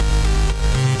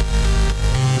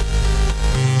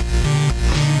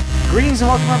Greetings and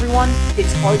welcome, everyone.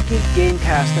 It's AYCG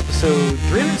Gamecast, episode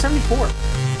 374.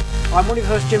 I'm one of your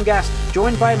hosts, Jim Gast,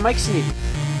 joined by Mike Sneedy.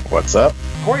 What's up?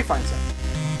 Corey Feinstein.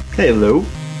 Hello.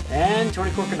 And Tony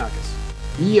Korkanakis.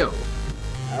 Yo.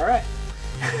 All right.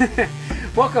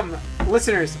 Welcome,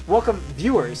 listeners. Welcome,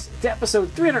 viewers, to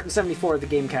episode 374 of the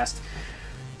Gamecast.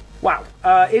 Wow.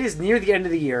 It is near the end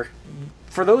of the year.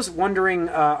 For those wondering,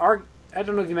 I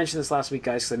don't know if you mentioned this last week,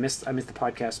 guys, because I missed the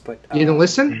podcast, but... You didn't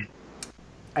listen?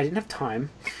 I didn't have time.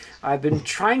 I've been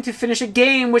trying to finish a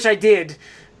game, which I did,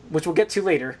 which we'll get to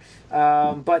later,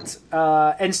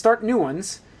 and start new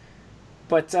ones.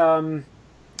 But,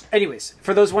 anyways,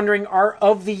 for those wondering, our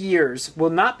Of the Years will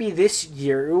not be this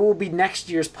year. It will be next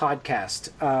year's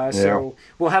podcast. So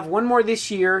we'll have one more this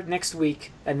year, next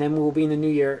week, and then we'll be in the new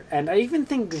year. And I even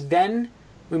think then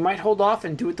we might hold off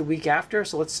and do it the week after.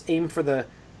 So let's aim for the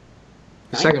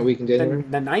second week in January.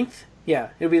 The 9th?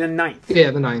 Yeah, it'll be the 9th.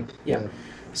 Yeah, the 9th. Yeah.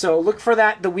 So look for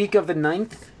that. The week of the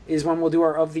 9th is when we'll do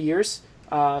our Of the Years.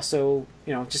 So,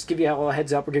 just give you all a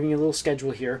heads up. We're giving you a little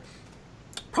schedule here.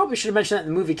 Probably should have mentioned that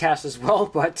in the movie cast as well,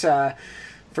 but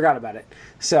forgot about it.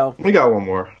 So we got one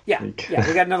more. Yeah, we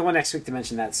got another one next week to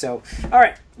mention that. So, all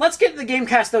right, let's get to the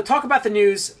Gamecast, though. Talk about the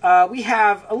news. We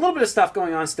have a little bit of stuff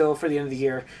going on still for the end of the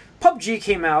year. PUBG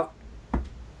came out.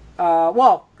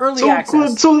 Early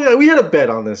access. So we had a bet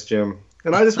on this, Jim.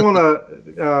 And I just want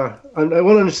to, I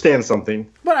want to understand something.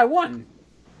 But I won.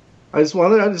 I just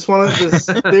want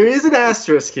to. There is an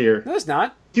asterisk here. No, it's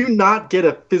not. Do not get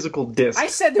a physical disc. I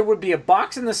said there would be a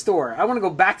box in the store. I want to go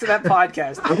back to that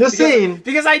podcast. I'm just saying.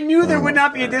 Because I knew there would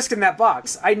not be a disc in that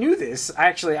box. I knew this,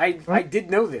 actually. I did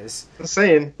know this. I'm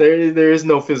saying there is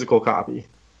no physical copy.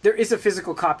 There is a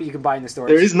physical copy you can buy in the store.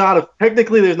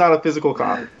 Technically, there's not a physical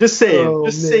copy. Just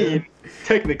saying. Saying.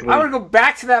 Technically. I want to go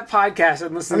back to that podcast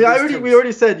and listen to this. We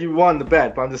already said you won the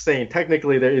bet, but I'm just saying,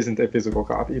 technically, there isn't a physical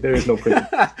copy. There is no print.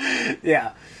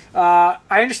 Yeah. I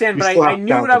understand, but I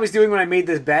knew what I was doing when I made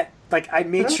this bet. Like, I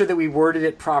made sure that we worded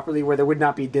it properly where there would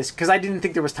not be a disc, because I didn't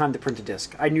think there was time to print a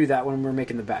disc. I knew that when we were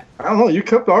making the bet. I don't know. You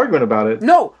kept arguing about it.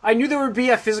 No, I knew there would be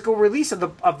a physical release of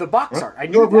the box art. I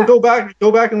knew that.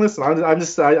 Go back and listen. I already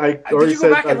said. Did you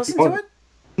go back and listen to it?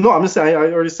 No, I'm just saying.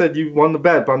 I already said you won the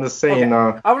bet, but I'm just saying.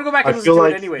 Okay. I want to go back and listen to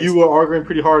it anyways. You were arguing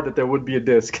pretty hard that there would be a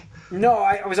disc. No,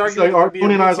 I was arguing.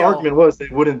 Tony and I's argument was there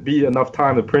wouldn't be enough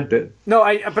time to print it. No,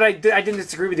 I didn't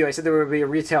disagree with you. I said there would be a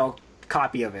retail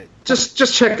copy of it. Just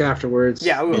check afterwards.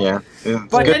 Yeah, we will. Yeah.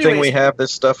 But good thing we have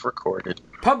this stuff recorded.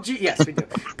 PUBG, yes, we do.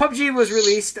 PUBG was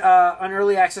released on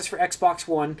early access for Xbox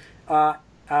One,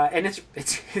 and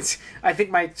it's. I think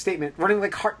my statement, running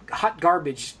like hot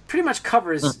garbage, pretty much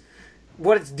covers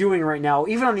what it's doing right now,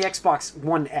 even on the Xbox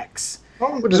One X.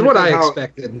 Which is what I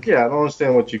expected. Yeah, I don't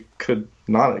understand what you could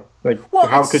not like. Well,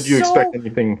 how could you expect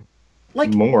anything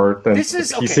more than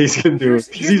PCs can do?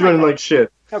 PCs running like shit.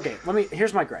 Okay,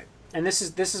 here's my gripe. And this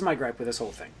is my gripe with this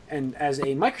whole thing. And as a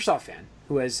Microsoft fan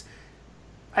who has,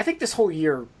 I think this whole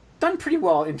year, done pretty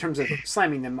well in terms of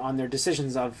slamming them on their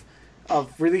decisions of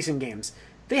releasing games.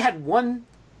 They had one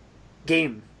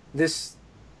game this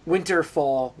winter,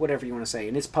 fall, whatever you want to say,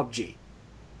 and it's PUBG.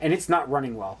 And it's not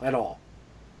running well at all.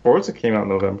 Forza came out in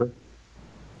November.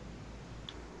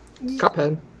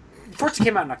 Cuphead. Forza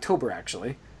came out in October,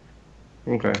 actually.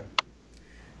 Okay.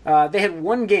 They had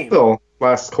one game. Still,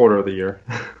 last quarter of the year.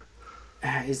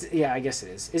 I guess it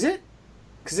is. Is it?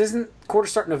 Because isn't quarter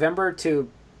start November through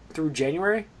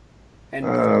January? And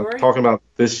February? Talking about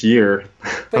this year.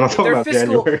 I'm not talking about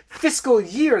January. Fiscal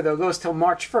year, though, goes till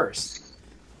March 1st.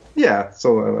 Yeah,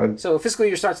 so... so fiscal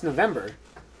year starts November.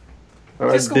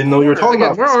 I didn't know you were talking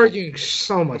about. We're arguing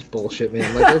so much bullshit,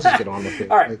 man. Let's just get on with it.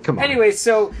 All right. Come on. Anyway,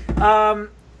 so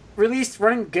released,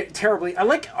 running terribly. I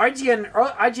like IGN.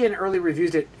 IGN early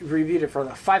reviewed it for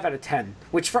a 5 out of 10,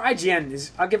 which for IGN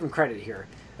is, I'll give them credit here.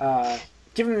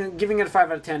 Giving it a 5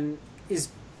 out of 10 is,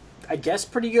 I guess,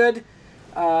 pretty good.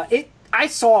 I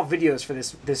saw videos for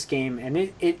this game,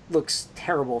 and it looks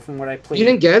terrible from what I played. You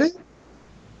didn't get it?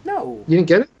 No. You didn't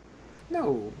get it?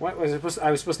 No. What was it? I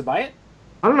was supposed to buy it?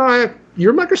 I don't know.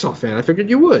 You're a Microsoft fan. I figured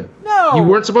you would. No. You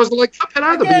weren't supposed to like Cuphead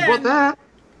either, but you bought that.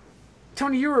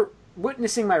 Tony, you were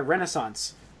witnessing my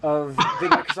renaissance of big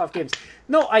Microsoft games.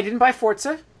 No, I didn't buy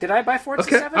Forza. Did I buy Forza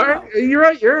 7? All right. No. You're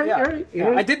right.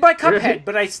 I did buy Cuphead,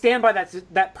 but I stand by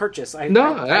that purchase. I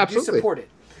do support it.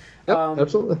 Yep,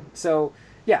 absolutely. So,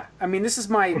 yeah. I mean, this is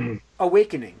my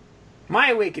awakening. My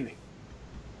awakening.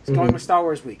 It's going with Star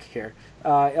Wars Week here.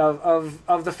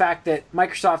 Of the fact that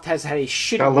Microsoft has had a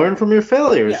shitty... I learned from your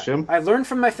failures, Jim. I learned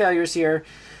from my failures here,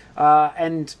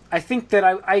 and I think that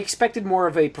I expected more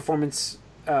of a performance,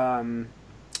 better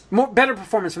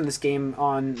performance from this game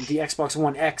on the Xbox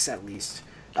One X, at least.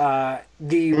 I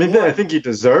think you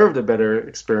deserved a better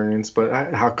experience,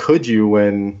 but how could you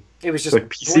when it was just like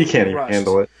PC can't even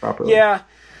handle it properly? Yeah,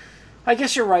 I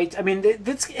guess you're right. I mean,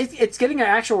 it's getting an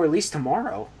actual release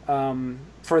tomorrow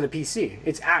for the PC.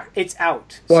 It's out.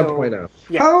 1.0.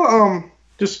 Yeah. How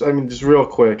just real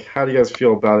quick, how do you guys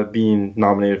feel about it being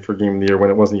nominated for Game of the Year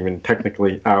when it wasn't even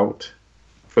technically out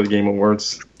for the Game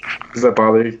Awards? Does that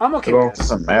bother you? I'm okay at all? with this.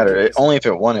 Doesn't matter. Only if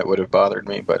it won, it would have bothered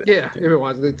me. But If it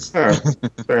was, it's. All right.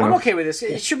 Fair I'm enough. okay with this.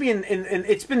 It should be in.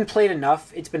 It's been played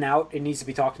enough. It's been out. It needs to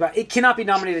be talked about. It cannot be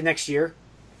nominated next year.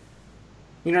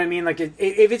 You know what I mean? Like, if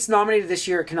it's nominated this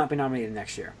year, it cannot be nominated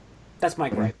next year. That's my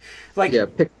gripe. Like,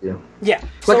 pick yeah. Like,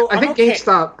 So I think okay.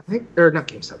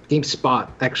 GameSpot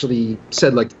actually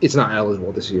said like it's not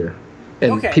eligible this year,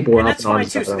 and Okay, people were and up that's in fine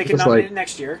arms too. about So that. they can It's nominate like, it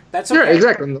next year. That's okay. yeah,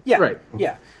 exactly. Yeah, Right.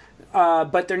 Yeah.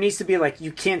 But there needs to be like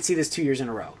you can't see this 2 years in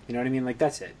a row. You know what I mean? Like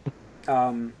that's it.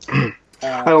 I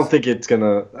don't think it's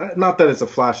gonna. Not that it's a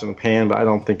flash in the pan, but I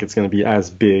don't think it's gonna be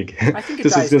as big. I think it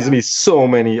Just dies there's gonna down. be so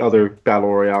many other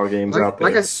battle royale games out there.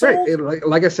 Like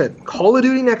I said, Call of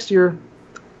Duty next year.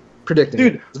 Predicting,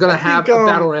 Dude, it's gonna I have think, a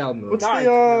battle royale mode. What's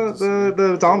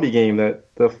the zombie game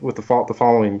with the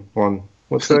following one?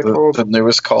 What's that called? The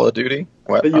newest Call of Duty.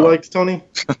 What? That you liked, Tony?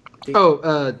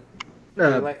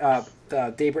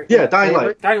 Daybreak. Yeah, Dying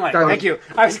Light. Dying Light. Thank you.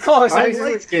 I was close. Dying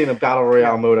Light's getting a battle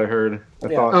royale mode. I heard. I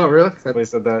thought. Oh, really? Somebody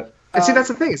said that. And see, that's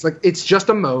the thing. It's like it's just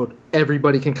a mode.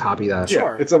 Everybody can copy that.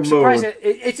 Sure. Yeah, it's a I'm surprised mode.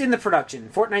 it's in the production.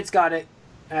 Fortnite's got it.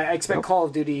 I expect Call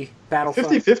of Duty Battlefront.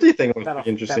 50-50 thing would be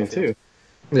interesting too.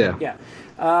 Yeah. Yeah.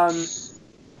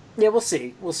 Yeah, we'll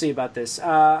see. We'll see about this.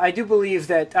 I do believe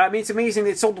that. I mean, it's amazing.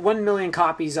 It sold 1 million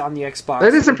copies on the Xbox.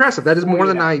 That is impressive. That is more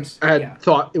than I 48 had Yeah.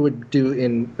 thought it would do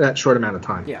in that short amount of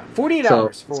time. Yeah, 48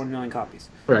 hours for 1 million copies.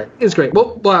 Right. It's great.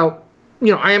 Well,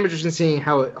 I am interested in seeing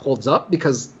how it holds up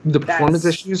because the performance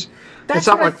issues. That's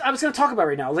what I was going to talk about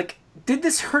right now. Like, did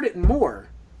this hurt it more?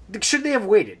 Should they have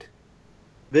waited?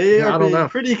 They are being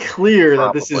pretty clear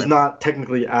that this is not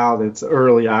technically out. It's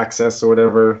early access or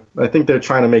whatever. I think they're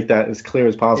trying to make that as clear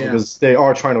as possible because they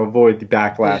are trying to avoid the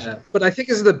backlash. Yeah. But I think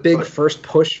this is the big first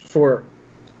push for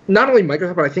not only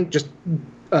Microsoft, but I think just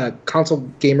console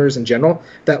gamers in general,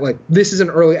 that like this is an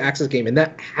early access game and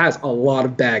that has a lot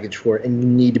of baggage for it and you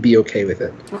need to be okay with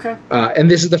it. Okay. And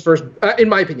this is the first, in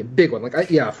my opinion, big one. Like,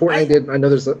 Fortnite did. I know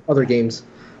there's other games.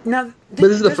 Now, but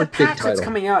this is the there's a first big patch title that's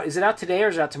coming out. Is it out today or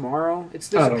is it out tomorrow?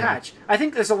 There's a patch. Know. I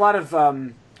think there's a lot of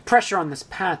pressure on this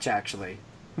patch, actually,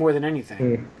 more than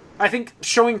anything. I think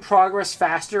showing progress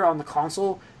faster on the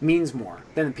console means more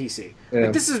than the PC. Yeah.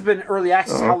 Like, this has been early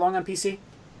access how long on PC?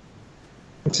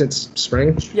 Since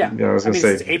spring? Yeah. I was going to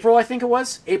say. Since April, I think it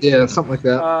was. April. Yeah, something like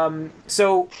that.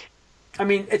 So, I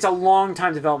mean, it's a long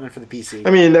time development for the PC.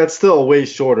 I mean, that's still way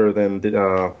shorter than,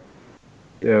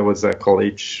 what's that called?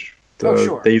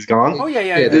 Sure. Days Gone? Oh,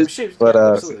 yeah. But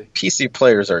absolutely. PC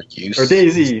players are used Or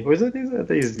DayZ. Was it DayZ?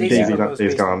 DayZ, not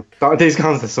Days Gone. Days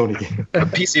Gone's the Sony game.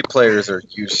 PC players are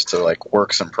used to like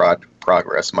works in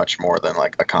progress much more than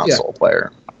like a console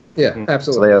player. Yeah,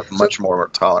 absolutely. So they have much more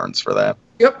tolerance for that.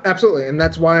 Yep, absolutely. And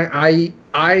that's why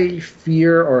I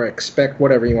fear or expect,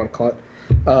 whatever you want to call it,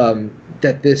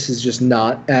 that this is just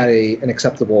not at an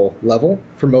acceptable level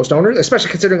for most owners,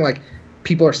 especially considering like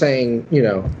people are saying,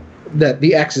 that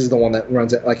the X is the one that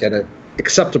runs it like at an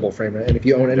acceptable frame rate, and if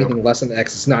you own anything less than the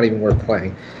X, it's not even worth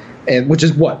playing. And which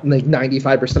is what, like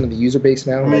 95% of the user base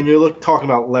now. I mean, you're talking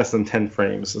about less than 10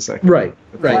 frames a second. Right.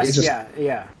 Plus, it's just,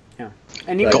 yeah.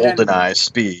 And even GoldenEye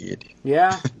speed.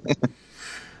 Yeah.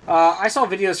 I saw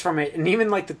videos from it, and even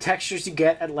like the textures you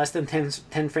get at less than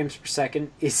 10 frames per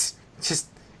second is just.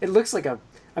 It looks like a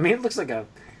late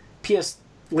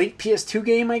PS2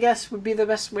 game, I guess, would be the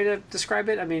best way to describe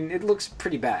it. I mean, it looks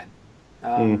pretty bad.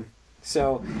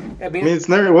 So, I mean,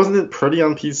 it wasn't pretty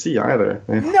on PC either.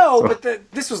 No, but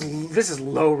this is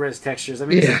low res textures. I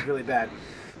mean, this is really bad.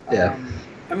 Yeah.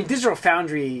 I mean, Digital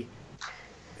Foundry.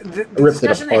 The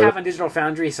discussion they have on Digital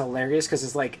Foundry is hilarious because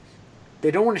it's like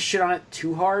they don't want to shit on it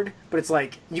too hard, but it's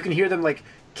like you can hear them like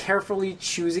carefully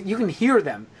choosing. You can hear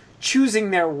them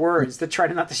choosing their words to try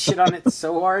not to shit on it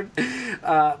so hard.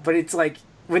 But it's like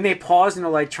when they pause and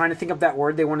they're like trying to think of that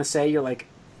word they want to say, you're like,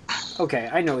 okay,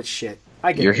 I know it's shit.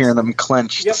 I get You're this. hearing them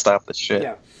clench to stop the shit.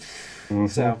 Yeah. Mm-hmm.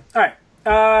 So, all right.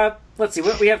 Let's see.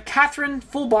 We have Catherine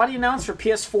full body announced for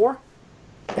PS4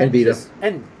 and Vita.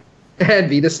 And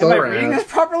Vita's still am around. I reading this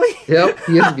properly? Yep,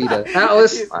 he is Vita.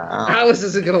 Atlus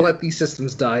isn't going to let these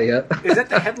systems die yet. Is that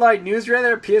the headline news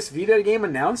rather? PS Vita game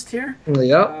announced here?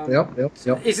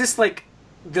 Yep. Is this like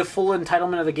the full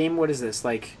entitlement of the game? What is this?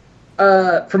 Like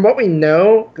From what we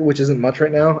know, which isn't much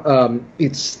right now,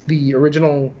 it's the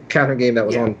original Catherine game that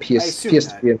was on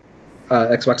PS3 and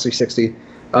Xbox 360,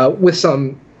 with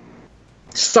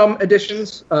some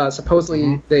additions.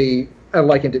 Supposedly they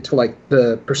likened it to like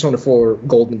the Persona 4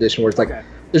 Golden Edition, where it's like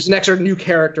there's an extra new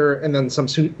character and then some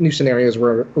new scenarios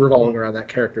revolving around that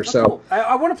character. So cool.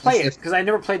 I want to play it because I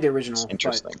never played the original. It's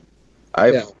interesting.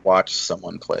 I've watched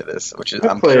someone play this, which is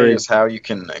I'm curious how you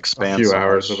can expand a few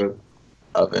hours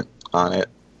of it on it.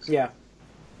 Yeah.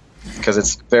 Because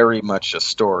it's very much a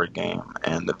story game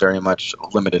and a very much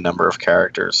limited number of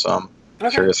characters, so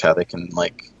I'm curious how they can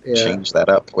change that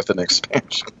up with an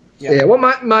expansion. Yeah, well,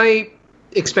 my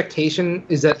expectation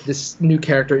is that this new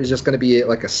character is just going to be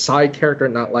like a side character,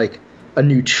 not like a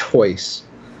new choice,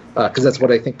 because that's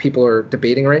what I think people are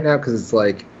debating right now, because it's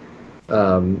like,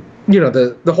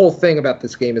 the whole thing about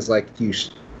this game is like,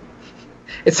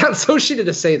 it sounds so shitty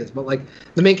to say this, but like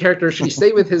the main character, should he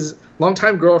stay with his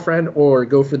longtime girlfriend or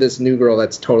go for this new girl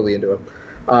that's totally into him?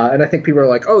 And I think people are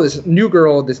like, oh, this new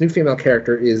female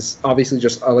character is obviously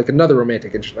just like another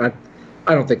romantic interest.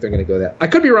 I don't think they're going to go that. I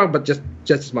could be wrong, but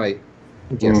just my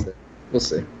guess. We'll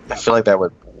see. I feel like that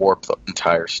would warp the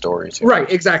entire story too.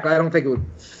 Right, exactly. I don't think it would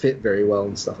fit very well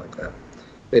and stuff like that.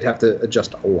 They'd have to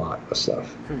adjust a lot of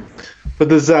stuff. But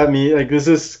does that mean, does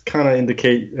this kind of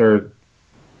indicate or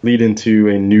lead into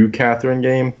a new Catherine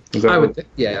game?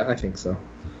 I think so.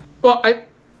 Well,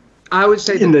 I would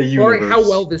say in the universe, how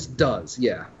well this does,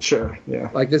 Sure, yeah.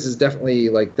 Like, this is definitely,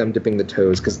 like, them dipping the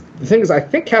toes, because the thing is, I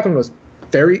think Catherine was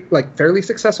fairly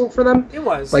successful for them. It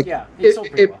was, like, it sold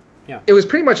pretty well. Yeah. It was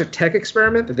pretty much a tech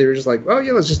experiment that they were just like, oh,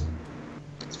 yeah, let's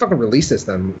fucking release this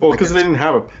then. Well, because they didn't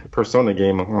have a Persona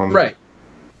game on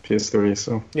PS3,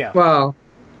 so. Yeah. Well,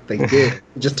 they did.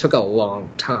 It just took a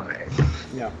long time.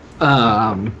 Yeah.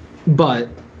 But,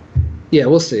 yeah,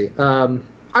 we'll see.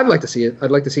 I'd like to see it.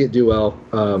 I'd like to see it do well,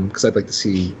 because I'd like to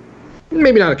see,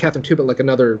 maybe not a Catherine 2, but like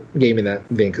another game in that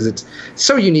vein, because it's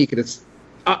so unique, and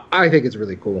I think it's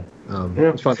really cool.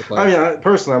 It's fun to play. I mean,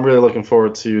 personally, I'm really looking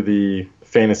forward to the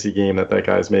fantasy game that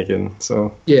guy's making,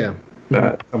 so yeah.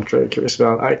 That I'm very curious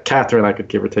about. Catherine, I could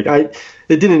give or take.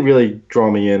 It didn't really draw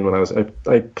me in when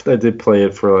I did play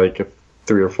it for like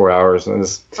 3 or 4 hours, and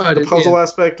the puzzle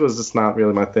aspect was just not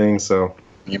really my thing. So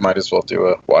you might as well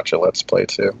watch a Let's Play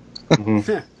too.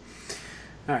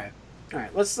 Mm-hmm. All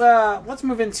right. Let's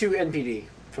move into NPD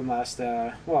from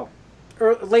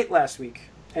late last week.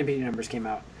 NPD numbers came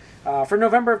out for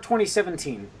November of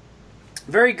 2017.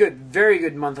 Very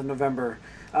good month of November.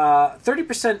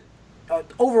 30%.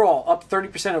 Overall, up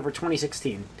 30% over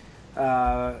 2016, the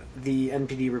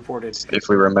NPD reported. If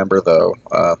we remember, though,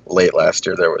 late last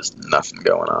year, there was nothing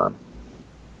going on.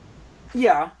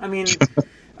 Yeah, I mean,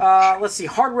 let's see.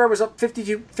 Hardware was up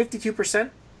 52%,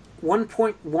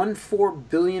 $1.14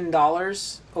 billion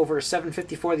over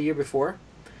 $754 the year before.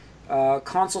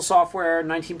 Console software,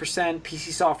 19%,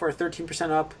 PC software,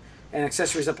 13% up, and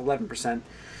accessories up 11%.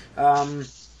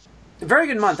 Very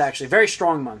good month, actually. Very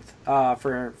strong month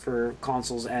for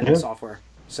consoles and software.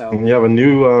 So you have a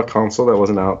new console that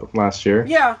wasn't out last year.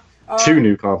 Yeah. 2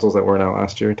 new consoles that weren't out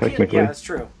last year, technically. Yeah, that's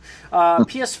true.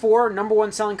 PS4, number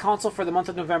 1 selling console for the month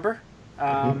of November.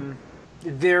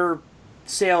 Their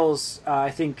sales,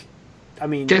 I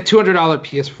mean... Get $200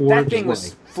 PS4. That thing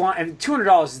was flying.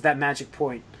 $200 is that magic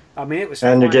point. I mean, it was.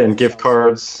 And you're getting gift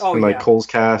cards and like Kohl's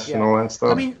Cash and all that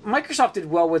stuff. I mean, Microsoft did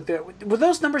well with were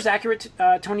those numbers accurate,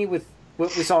 Tony, with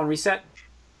what we saw in Reset?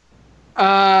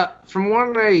 From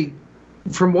what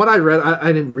I read,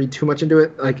 I didn't read too much into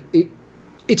it. Like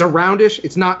it's aroundish.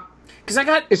 It's not. Because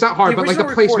it's not hard, but like the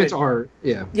placements are.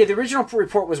 Yeah. Yeah, the original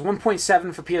report was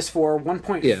 1.7 for PS4,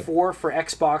 1.4 for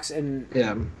Xbox, and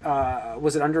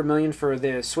was it under $1 million for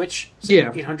the Switch? So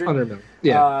 800. Under $1 million.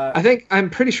 Yeah,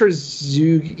 I'm pretty sure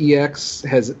Zoog EX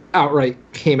has outright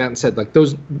came out and said like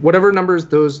those whatever numbers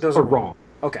those are wrong.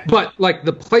 Okay. But like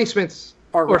the placements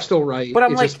are still right. But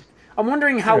I'm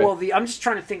wondering how well I'm just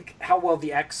trying to think how well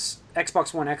the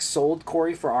Xbox One X sold,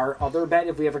 Corey, for our other bet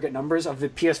if we ever get numbers of the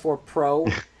PS4 Pro.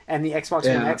 And the Xbox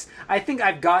One X. I think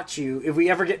I've got you if we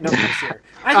ever get numbers here.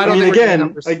 I mean,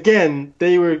 again,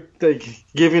 they were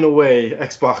giving away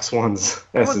Xbox Ones.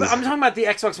 I'm talking about the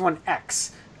Xbox One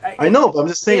X. I know, but I'm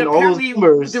just saying all those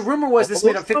numbers. The rumor was this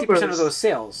made up 50% of those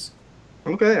sales.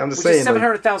 Okay, I'm just saying. Which is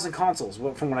 700,000 consoles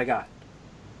from what I got.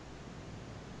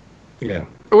 Yeah.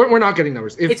 We're not getting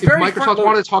numbers. If Microsoft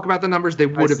wanted to talk about the numbers, they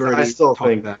would have already. I still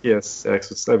think that. Yes,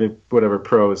 X. Whatever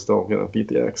Pro is still going to beat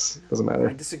the X. Doesn't matter.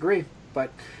 I disagree. But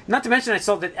not to mention, I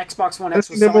saw that Xbox One X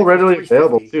was they're more readily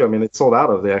available too. I mean, it sold out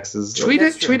of the X's. Tweet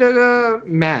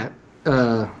Matt.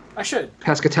 I should.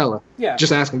 Pascatella. Yeah.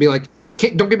 Just ask him, be like,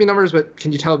 don't give me numbers, but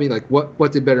can you tell me like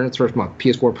what did better in its first month?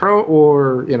 PS4 Pro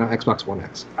or Xbox One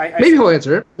X? Maybe he'll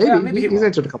answer it. Maybe he's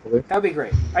answered a couple of it. That'd be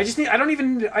great.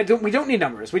 We don't need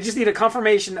numbers. We just need a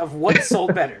confirmation of what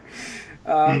sold better.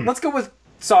 Let's go with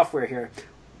software here.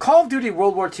 Call of Duty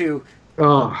World War II.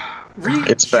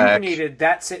 Rejuvenated.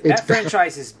 That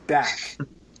franchise is back.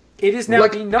 It is now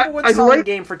the number one selling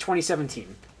game for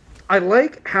 2017. I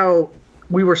like how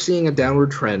we were seeing a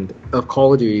downward trend of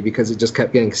Call of Duty because it just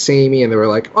kept getting samey, and they were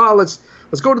like, "Oh, let's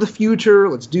go to the future.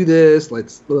 Let's do this.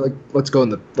 Let's go in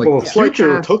the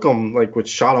future took them which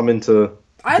shot them into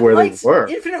where they were.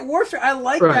 Infinite Warfare. I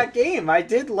like that game. I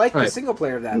did like the single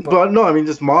player of that. But no, I mean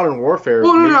just Modern Warfare.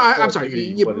 Well, no, I'm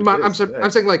sorry.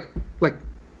 I'm saying like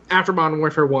after Modern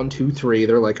Warfare 1, 2, 3,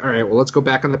 they're like, all right, well, let's go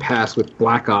back in the past with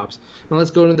Black Ops, and let's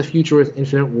go into the future with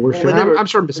Infinite Warfare. Well, I'm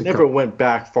sure missing. Never went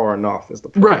back far enough. Is the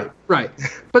point. Right.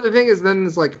 But the thing is, then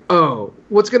it's like, oh,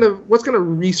 what's gonna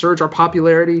resurge our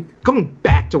popularity? Going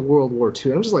back to World War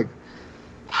II. I'm just like,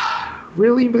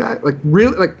 really,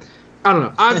 really. I don't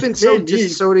know. I've been so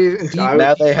disassociated.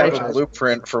 Now they have a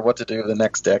blueprint for what to do the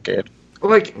next decade.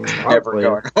 Never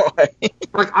going away.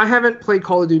 I haven't played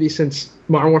Call of Duty since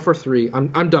Modern Warfare 3.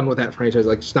 I'm done with that franchise.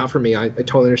 It's not for me. I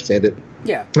totally understand it.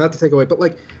 Yeah. Not to take away, but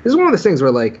this is one of those things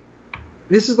where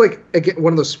this is again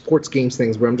one of those sports games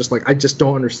things where I'm just I just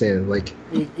don't understand.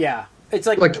 Yeah. It's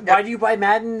why do you buy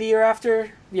Madden the year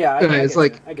after? Yeah.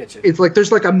 I get you. It's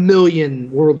there's a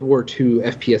million World War II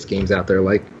FPS games out there.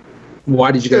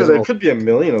 Why did you guys? There could be a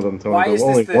million of them, Tony.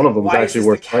 Only one of them is actually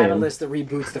worth playing. Why is this the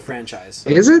catalyst that reboots the franchise?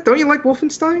 Is it? Don't you like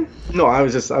Wolfenstein? No, I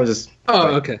was just.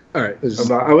 Oh, okay, all right.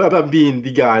 I'm being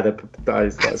the guy that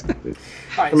dies.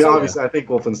 Right, obviously, I think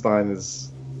Wolfenstein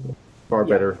is far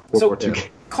better World War II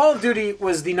game. Call of Duty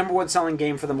was the number one selling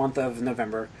game for the month of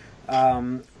November.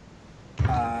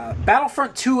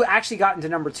 Battlefront 2 actually got into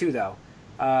number 2 though.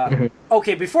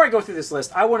 Okay, before I go through this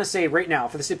list, I want to say right now,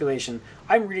 for the stipulation,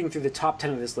 I'm reading through the top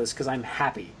 10 of this list because I'm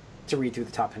happy to read through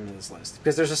the top 10 of this list.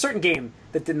 Because there's a certain game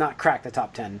that did not crack the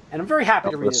top 10, and I'm very happy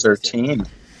to read it. 13.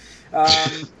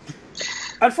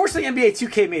 Unfortunately, NBA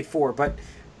 2K made 4, but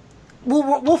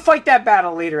we'll fight that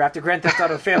battle later after Grand Theft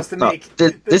Auto fails to make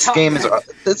this game 10.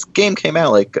 This game came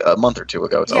out a month or two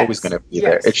ago. It's always going to be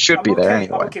there. It should be there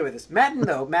anyway. I'm okay with this.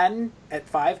 Madden at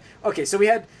 5. Okay, so we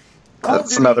had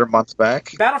That's another month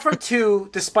back. Battlefront 2,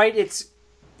 despite its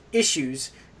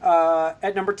issues,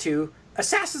 at number 2.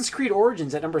 Assassin's Creed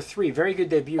Origins at number 3. Very good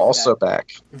debut for also that.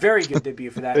 Back. Very good debut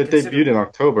for that. It debuted in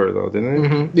October, though, didn't it?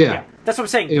 Mm-hmm. Yeah. That's what I'm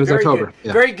saying. It was very October. Good.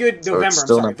 Yeah. Very good November. So it's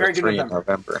still I'm sorry. Very good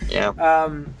November. Yeah.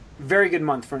 Very good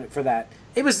month for that.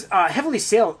 It was heavily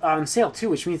on sale, too,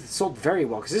 which means it sold very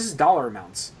well, because this is dollar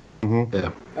amounts. Mm-hmm.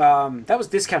 Yeah. That was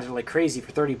discounted like crazy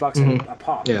for $30 a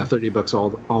pop. Yeah,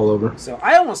 $30 all over. So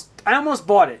I almost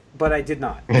bought it, but I did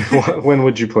not. When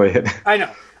would you play it? I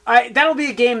know. That'll be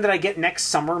a game that I get next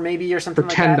summer, maybe, or something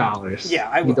like that. For $10. Yeah,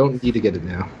 I will. You don't need to get it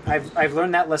now. I've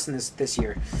learned that lesson this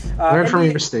year. Learn from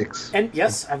your mistakes. And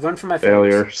yes, I've learned from my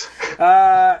failures.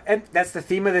 And that's the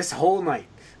theme of this whole night.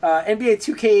 NBA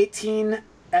 2K18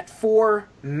 at 4,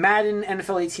 Madden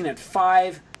NFL 18 at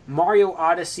 5, Mario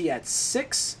Odyssey at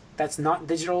 6. That's not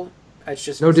digital. It's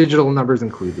just no digital numbers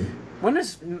included. When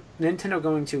is Nintendo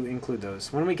going to include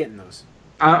those? When are we getting those?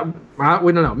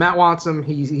 We don't know. Matt wants them.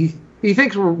 He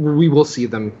thinks we will see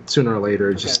them sooner or later.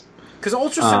 Okay. Just because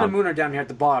Ultra Sun and Moon are down here at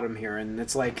the bottom here, and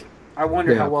it's I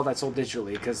wonder how well that's sold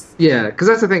digitally. Because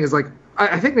that's the thing is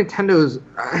I think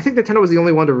Nintendo was the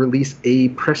only one to release a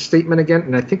press statement again,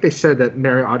 and I think they said that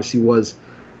Mario Odyssey was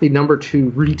the number 2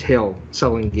 retail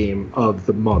selling game of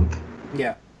the month.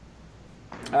 Yeah,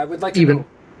 I would like to know.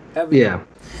 Yeah.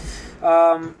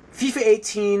 Cool. FIFA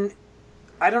 18.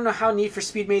 I don't know how Need for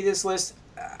Speed made this list.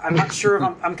 I'm not sure if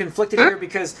I'm conflicted here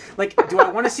because, do I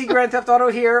want to see Grand Theft Auto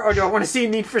here or do I want to see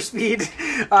Need for Speed?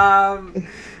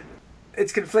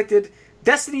 It's conflicted.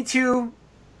 Destiny 2,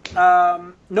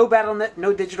 no Battle.net,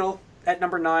 no digital at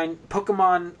number 9.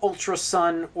 Pokemon Ultra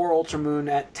Sun or Ultra Moon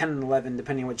at 10 and 11,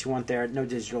 depending on what you want there, no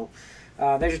digital.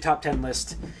 There's your top 10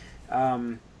 list. I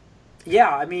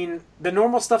mean, the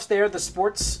normal stuff's there, the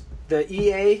sports, the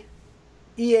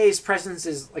EA's presence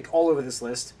is all over this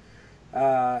list.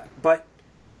 But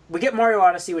we get Mario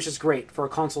Odyssey, which is great for a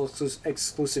console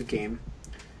exclusive game.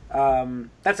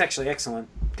 That's actually excellent,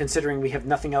 considering we have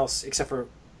nothing else except for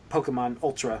Pokemon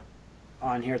Ultra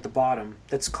on here at the bottom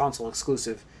that's console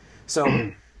exclusive.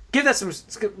 So give that some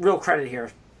real credit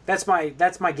here. That's my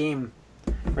game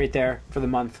right there for the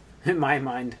month in my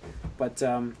mind. But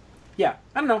I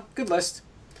don't know. Good list.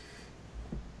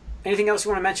 Anything else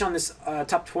you want to mention on this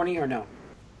top 20 or no?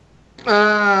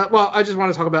 Well, I just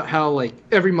want to talk about how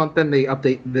every month then they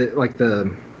update the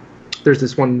there's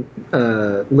this one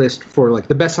list for like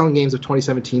the best-selling games of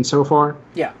 2017 so far.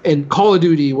 Yeah. And Call of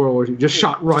Duty World War II just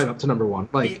shot right up to number one.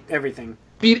 Like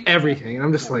beat everything. And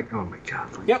I'm just like, oh my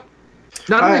god. Like, yep.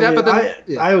 Not only that, but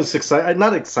then I was excited.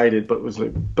 Not excited,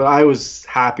 but I was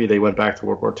happy they went back to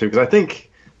World War II because I think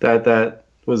that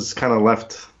was kind of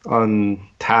left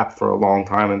untapped for a long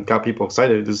time and got people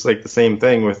excited. It's like the same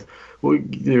thing with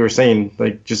what you were saying,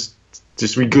 like just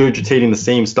regurgitating the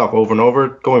same stuff over and over.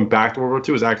 Going back to World War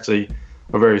II was actually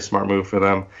a very smart move for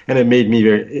them, and it made me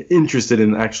very interested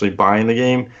in actually buying the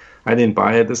game. I didn't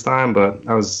buy it this time, but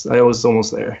I was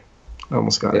almost there. I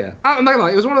almost got it. I'm not gonna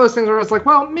lie. It was one of those things where I was like,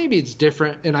 well, maybe it's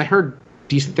different, and I heard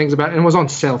decent things about it, and it was on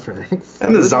sale for I think.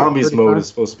 And the zombies mode is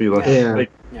supposed to be like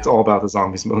it's all about the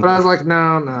zombies mode. But I was like,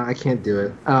 no, I can't do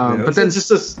it. But then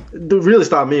just really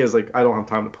stopped me is like I don't have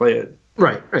time to play it.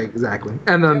 Right, exactly.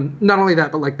 And then not only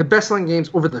that, but like the best-selling games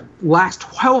over the last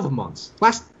 12 months,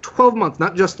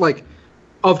 not just like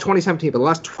of 2017, but the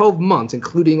last 12 months,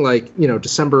 including like,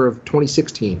 December of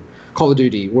 2016, Call of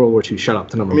Duty World War II shut up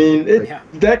to number one. I mean,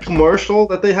 that commercial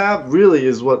that they have really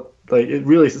is what, like, it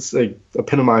really like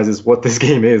epitomizes what this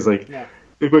game is. Like,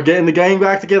 if we're getting the gang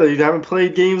back together, you haven't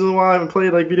played games in a while, haven't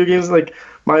played like video games. Like,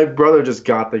 my brother just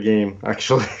got the game,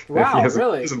 actually. Wow, he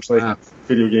hasn't played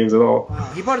video games at all.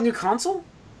 Wow. He bought a new console?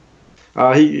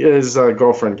 His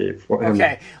girlfriend gave him.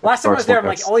 Okay. Last time I was there, I'm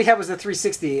like, all he had was the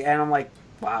 360, and I'm like,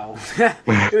 wow.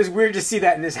 It was weird to see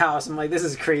that in this house. I'm like, this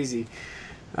is crazy.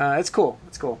 It's cool.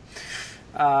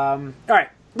 All right.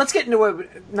 Let's get into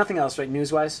nothing else, right,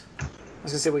 news-wise? I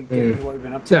was going to say we get into what we've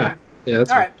been up to. Yeah,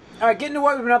 that's all right. All right, get into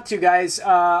what we've been up to, guys.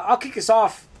 I'll kick us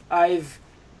off. I've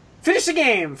finished the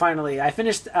game, finally. I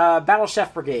finished Battle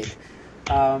Chef Brigade.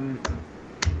 And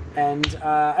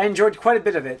I enjoyed quite a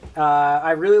bit of it.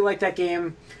 I really like that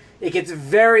game. It gets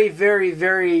very, very,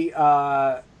 very,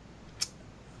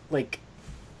 like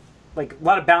a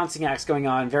lot of balancing acts going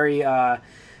on. Very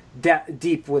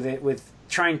deep with it, with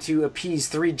trying to appease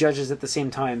 3 judges at the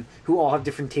same time who all have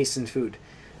different tastes in food.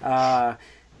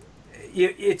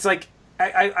 It's like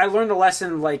I learned a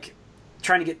lesson, like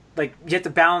trying to get the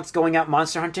balance going out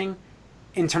monster hunting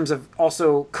in terms of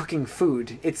also cooking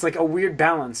food. It's like a weird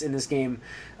balance in this game,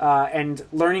 and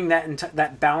learning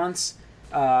that balance,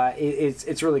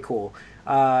 it's really cool.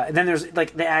 And then there's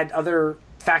like they add other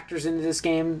factors into this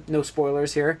game. No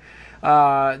spoilers here,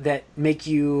 that make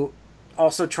you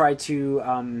also try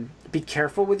to be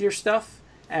careful with your stuff,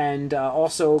 and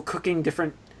also cooking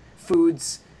different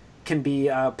foods can be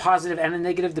positive and a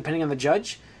negative depending on the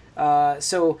judge.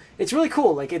 So it's really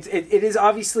cool. Like it is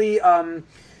obviously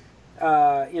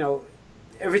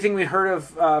everything we heard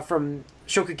of from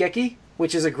Shokugeki,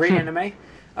 which is a great anime,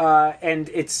 and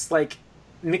it's like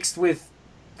mixed with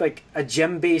like a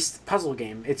gem-based puzzle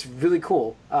game. It's really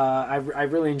cool. I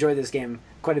really enjoyed this game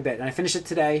quite a bit, and I finished it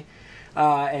today,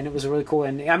 and it was really cool.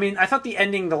 And I mean, I thought the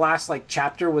ending, the last like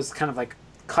chapter, was kind of like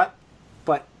cut,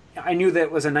 but I knew that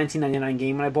it was a 1999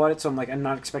 game when I bought it, so I'm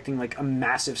not expecting like a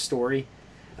massive story.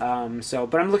 But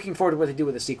I'm looking forward to what they do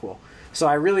with the sequel. So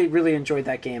I really, really enjoyed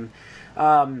that game.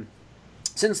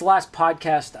 Since the last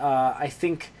podcast, I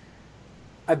think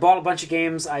I bought a bunch of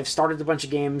games. I've started a bunch of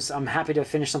games. I'm happy to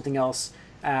finish something else.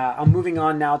 I'm moving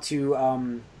on now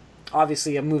to,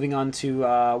 obviously,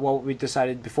 what we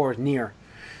decided before, Nier.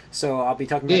 So I'll be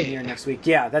talking about Nier next week.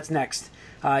 Yeah, that's next.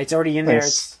 It's already in there.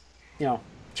 It's,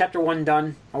 chapter 1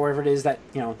 done, or whatever it is, that,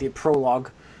 the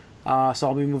prologue. So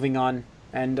I'll be moving on,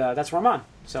 and that's where I'm on.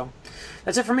 So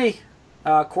that's it for me.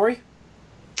 Corey?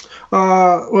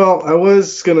 Well, I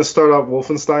was going to start up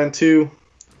Wolfenstein 2.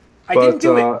 I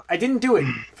didn't do it,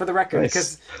 for the record,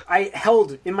 because I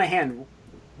held in my hand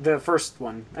the first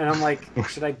one, and I'm like,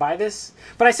 should I buy this?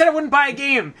 But I said I wouldn't buy a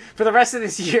game for the rest of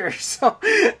this year, so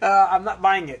I'm not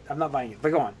buying it. But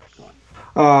go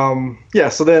on.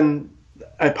 So then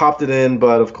I popped it in,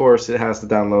 but of course it has to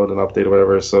download and update or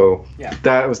whatever, so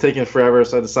that was taking forever,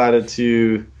 so I decided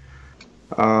to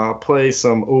play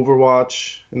some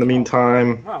Overwatch in the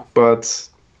meantime. Wow. But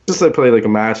just I played like a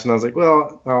match, and I was like,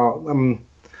 well,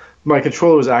 my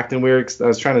controller was acting weird. 'Cause I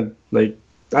was trying to like,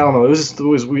 I don't know, it was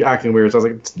acting weird. So I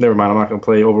was like, never mind, I'm not going to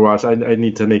play Overwatch. I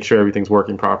need to make sure everything's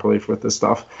working properly with this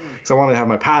stuff. So I wanted to have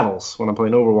my paddles when I'm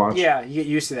playing Overwatch. Yeah, you get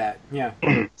used to that. Yeah.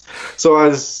 So I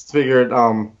just figured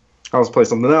I was play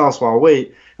something else while I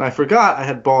wait, and I forgot I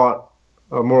had bought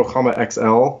Mortal Kombat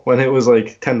XL when it was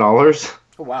like $10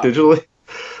 digitally.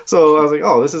 So I was like,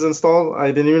 oh, this is installed? I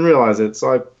didn't even realize it.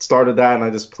 So I started that, and I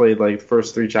just played like the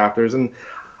first 3 chapters. And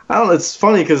I don't know, it's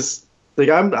funny because like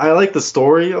I like the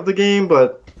story of the game,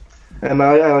 and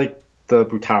I like the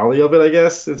brutality of it, I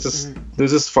guess. It's just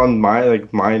there's this fun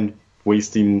mind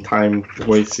wasting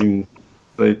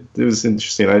it was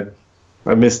interesting.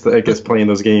 I missed, I guess, playing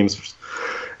those games,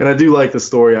 and I do like the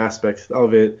story aspect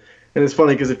of it. And it's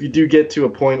funny because if you do get to a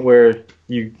point where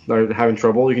you are having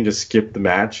trouble, you can just skip the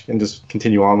match and just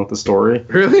continue on with the story.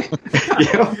 Really?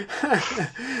 Yeah.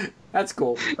 That's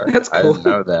cool. That's cool. I didn't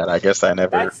know that. I guess I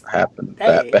never happened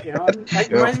that bad. You know,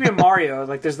 it reminds me of Mario.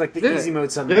 Like there's like the easy mode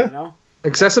something, you know?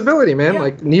 Accessibility, man. Yeah.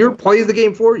 Like Nier plays the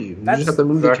game for you. You just have to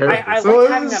move the character. I like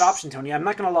having that option, Tony. I'm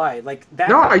not gonna lie. Like that.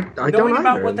 No, I don't knowing either.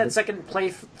 about what that second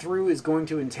playthrough is going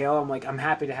to entail, I'm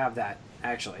happy to have that.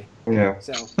 Actually. Yeah.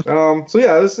 So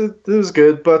yeah, it was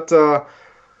good, but I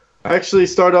actually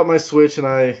started up my Switch and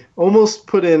I almost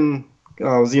put in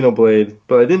Xenoblade,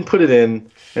 but I didn't put it in,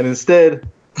 and instead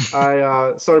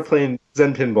I started playing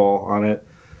Zen Pinball on it.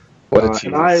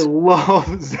 And I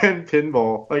love Zen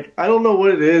Pinball. Like, I don't know what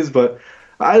it is, but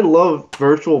I love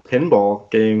virtual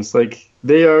pinball games. Like,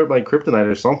 they are like kryptonite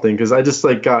or something, because I just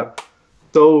like got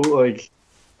so like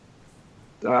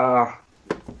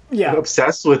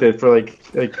obsessed with it for like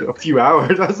a few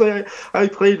hours. I was like, I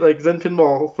played like Zen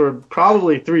Pinball for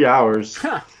probably 3 hours.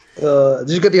 Huh. Did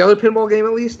you get the other pinball game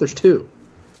at least? There's 2.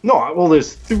 No, well,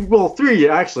 there's 3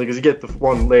 actually, because you get the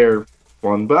one layer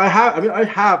one. But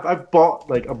I've bought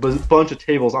like a bunch of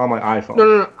tables on my iPhone.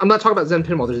 No. I'm not talking about Zen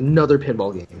Pinball. There's another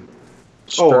pinball game.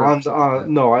 Stern,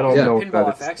 no, I don't know.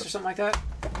 Pinball FX or something like that.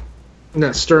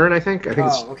 No, Stern, I think. It's.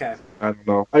 Okay. I don't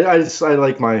know. I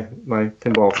like my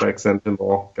Pinball FX and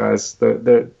Pinball guys.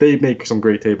 They make some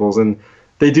great tables, and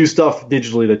they do stuff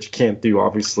digitally that you can't do,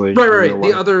 obviously. Right.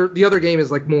 The other game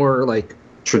is like more like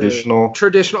traditional.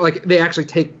 Like they actually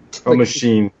take a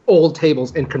machine old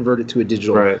tables and convert it to a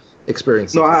digital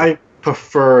experience. No, I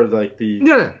prefer like the.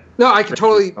 No. I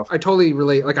totally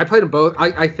relate. Like I played them both.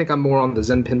 I think I'm more on the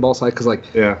Zen Pinball side because like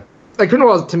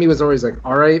Pinball to me was always like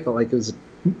all right, but like it was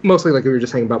mostly like we were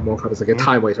just saying about Mortal Kombat. It's like a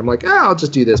time waste. I'm like, I'll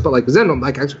just do this. But like Zen, I'm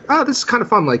like, this is kind of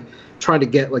fun. Like trying to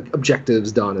get like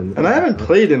objectives done. And I haven't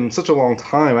played in such a long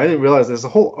time. I didn't realize there's a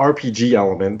whole RPG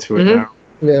element to it now.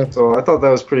 Yeah. So I thought that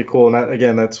was pretty cool.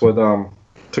 And that's what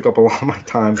took up a lot of my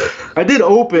time. I did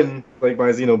open like my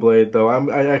Xenoblade though.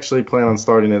 I actually plan on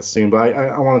starting it soon, but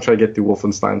I want to try to get through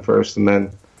Wolfenstein first and then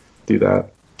do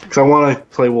that because I want to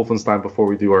play Wolfenstein before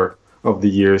we do our of the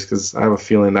years because I have a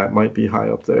feeling that might be high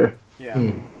up there.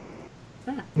 Yeah.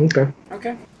 Okay. All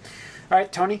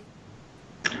right, Tony.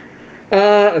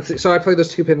 Let's see. So I played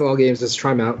those 2 pinball games. Let's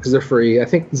try them out because they're free. I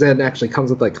think Zen actually comes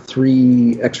with like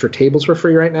 3 extra tables for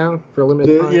free right now for a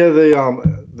limited time. Yeah,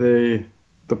 the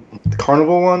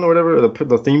carnival one or whatever,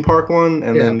 the theme park one,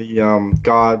 and then the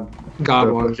God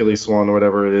one, Hercules one or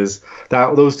whatever it is.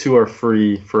 Those 2 are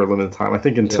free for a limited time. I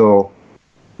think until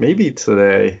maybe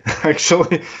today.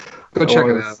 Actually, go check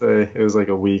it out. Say it was like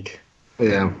a week.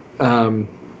 Yeah. Other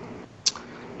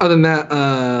than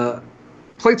that,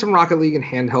 played some Rocket League in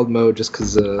handheld mode just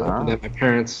because my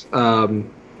parents.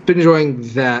 Been enjoying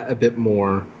that a bit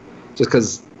more, just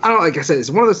because I don't know, like I said, it's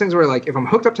one of those things where like if I'm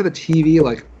hooked up to the TV,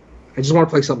 like I just want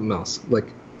to play something else, like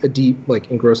a deep,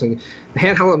 like engrossing. The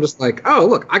handheld, I'm just like, oh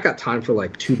look, I got time for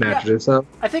like 2 matches or so.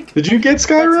 I think. Did you get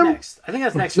Skyrim? Next. I think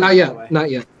that's next. Not yet.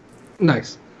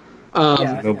 Nice. I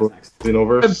think that's next.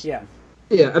 Xenoverse.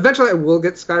 Yeah, eventually I will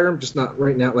get Skyrim, just not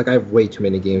right now. Like I have way too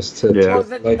many games to. Yeah. Well,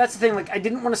 that's the thing. Like I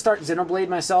didn't want to start Xenoblade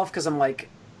myself because I'm like,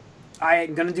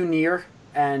 I'm gonna do Nier,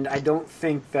 and I don't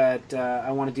think that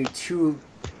I want to do 2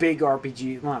 big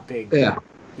RPG. Well, not big. Yeah.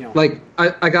 You know. Like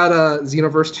I got a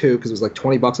Xenoverse 2 because it was like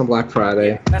 $20 on Black Friday.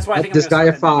 Yeah, that's why I think this guy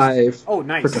a 5. Oh,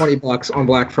 nice. For $20 on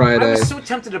Black Friday. I was so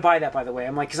tempted to buy that, by the way.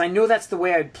 I'm like, because I know that's the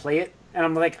way I'd play it, and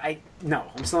I'm like, I'm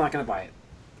still not gonna buy it.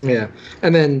 Yeah,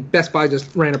 and then Best Buy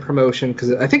just ran a promotion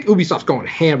because I think Ubisoft's going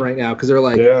ham right now because they're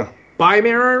like, buy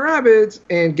Mario & Rabbids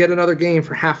and get another game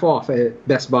for half off at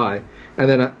Best Buy. And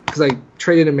then because I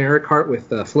traded in Mario Kart with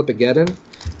Flipageddon,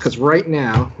 because right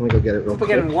now, let me go get it real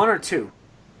quick. Flipageddon 1 or 2?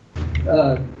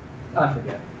 I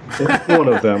forget. One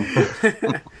of them.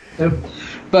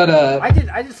 But I did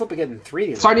Flipageddon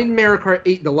 3. So I need Mario Kart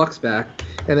 8 Deluxe back,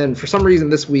 and then for some reason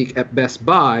this week at Best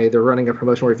Buy they're running a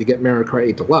promotion where if you get Mario Kart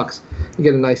 8 Deluxe, you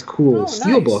get a nice cool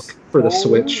steelbook for the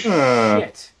Switch.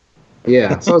 Shit.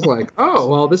 Yeah, so I was like, oh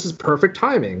well, this is perfect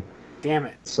timing. Damn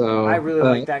it. So I really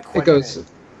like that quite a bit. It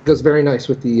goes very nice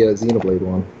with the Xenoblade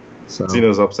one. So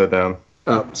Xeno's upside down.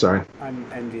 Oh, sorry. I'm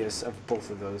envious of both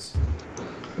of those.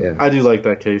 Yeah, I do like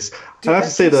that case. Dude, I have to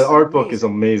say the art book is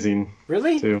amazing.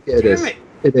 Really? Too. Yeah, it is.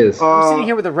 It is. I'm sitting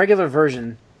here with a regular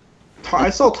version. I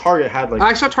saw Target had like.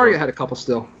 I saw Target had a couple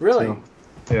still. Really?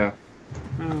 So, yeah.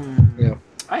 Yeah.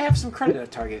 I have some credit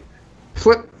at Target.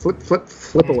 Flip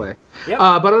away. Yep.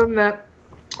 But other than that,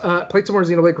 Played some more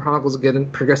Xenoblade Chronicles again,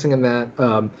 progressing in that.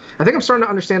 I think I'm starting to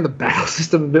understand the battle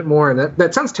system a bit more, and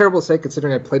that sounds terrible to say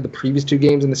considering I played the previous 2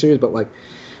 games in the series, but like,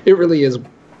 it really is.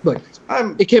 Like,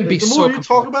 it can be so. The more you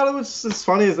talk about it, what's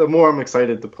funny is the more I'm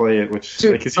excited to play it. Which,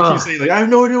 because you keep saying like, I have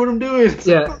no idea what I'm doing.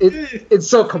 It's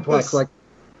so complex. Like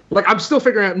I'm still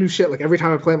figuring out new shit. Like every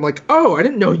time I play, I'm like, oh, I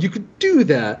didn't know you could do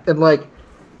that. And like,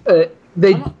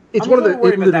 it's one of the.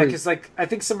 Worried about that because like I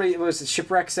think somebody was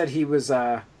Shipwreck said he was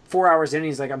 4 hours in.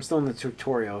 He's like, I'm still in the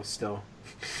tutorial still.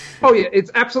 Oh yeah,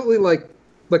 it's absolutely like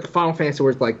Final Fantasy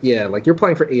where it's like, yeah, like you're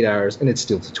playing for 8 hours and it's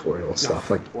still tutorial stuff.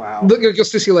 Like, wow. You'll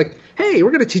just see like, hey,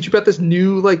 we're gonna teach you about this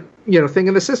new like thing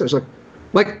in the system. It's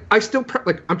like I still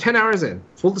I'm 10 hours in.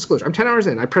 Full disclosure, I'm 10 hours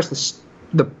in. I press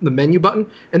the menu button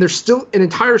and there's still an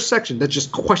entire section that's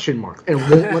just question mark and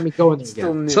won't let me go in there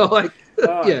again. New. So like,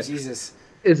 yeah, Jesus,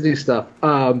 it's new stuff.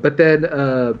 But then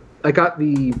I got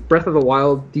the Breath of the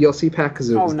Wild DLC pack because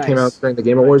it came out during the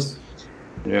Game Awards.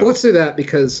 Yeah. But let's do that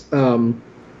because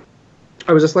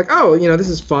I was just like, oh, this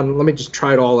is fun. Let me just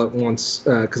try it all at once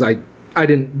because I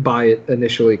didn't buy it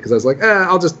initially because I was like,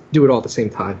 I'll just do it all at the same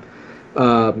time.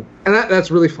 And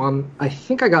that's really fun. I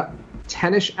think I got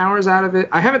 10-ish hours out of it.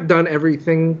 I haven't done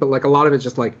everything, but like a lot of it's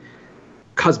just like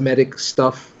cosmetic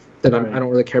stuff that I don't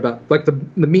really care about. Like the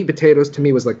meat and potatoes to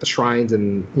me was like the shrines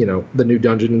and the new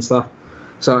dungeon and stuff.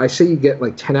 So I see you get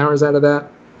like 10 hours out of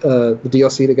that, the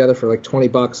DLC together for like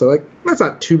 $20. So like that's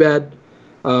not too bad.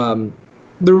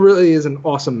 There really is an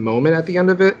awesome moment at the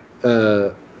end of it.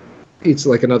 It's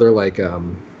like another like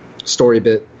story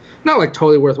bit, not like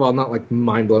totally worthwhile, not like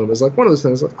mind blowing. It was like one of those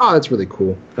things like, oh, that's really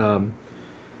cool.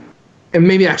 And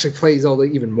maybe actually play Zelda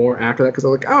even more after that because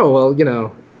I'm like, oh well,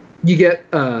 you get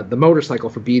the motorcycle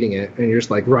for beating it, and you're just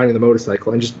like riding the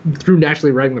motorcycle, and just through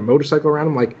naturally riding the motorcycle around,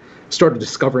 I'm like started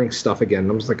discovering stuff again.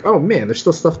 I'm just like, oh man, there's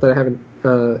still stuff that I haven't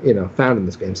found in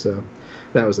this game. So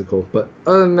that was cool. But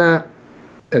other than that,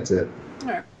 that's it.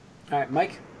 All right,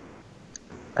 Mike?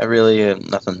 I really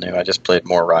nothing new. I just played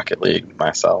more Rocket League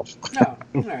myself. Oh,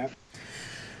 all right.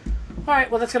 All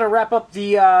right, well, that's going to wrap up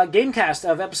the Gamecast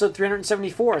of episode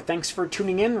 374. Thanks for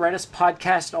tuning in. Write us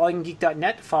podcast at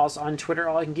allycangeek.net. Follow us on Twitter,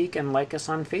 allycangeek, and like us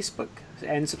on Facebook.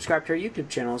 And subscribe to our YouTube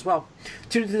channel as well.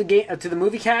 Tune to the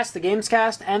movie cast, the games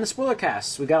cast, and the spoiler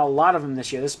casts. We got a lot of them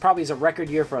this year. This probably is a record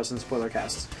year for us in spoiler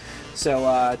casts.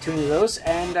 So tune into those,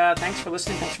 and thanks for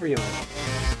listening. Thanks for viewing.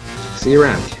 See you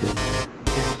around.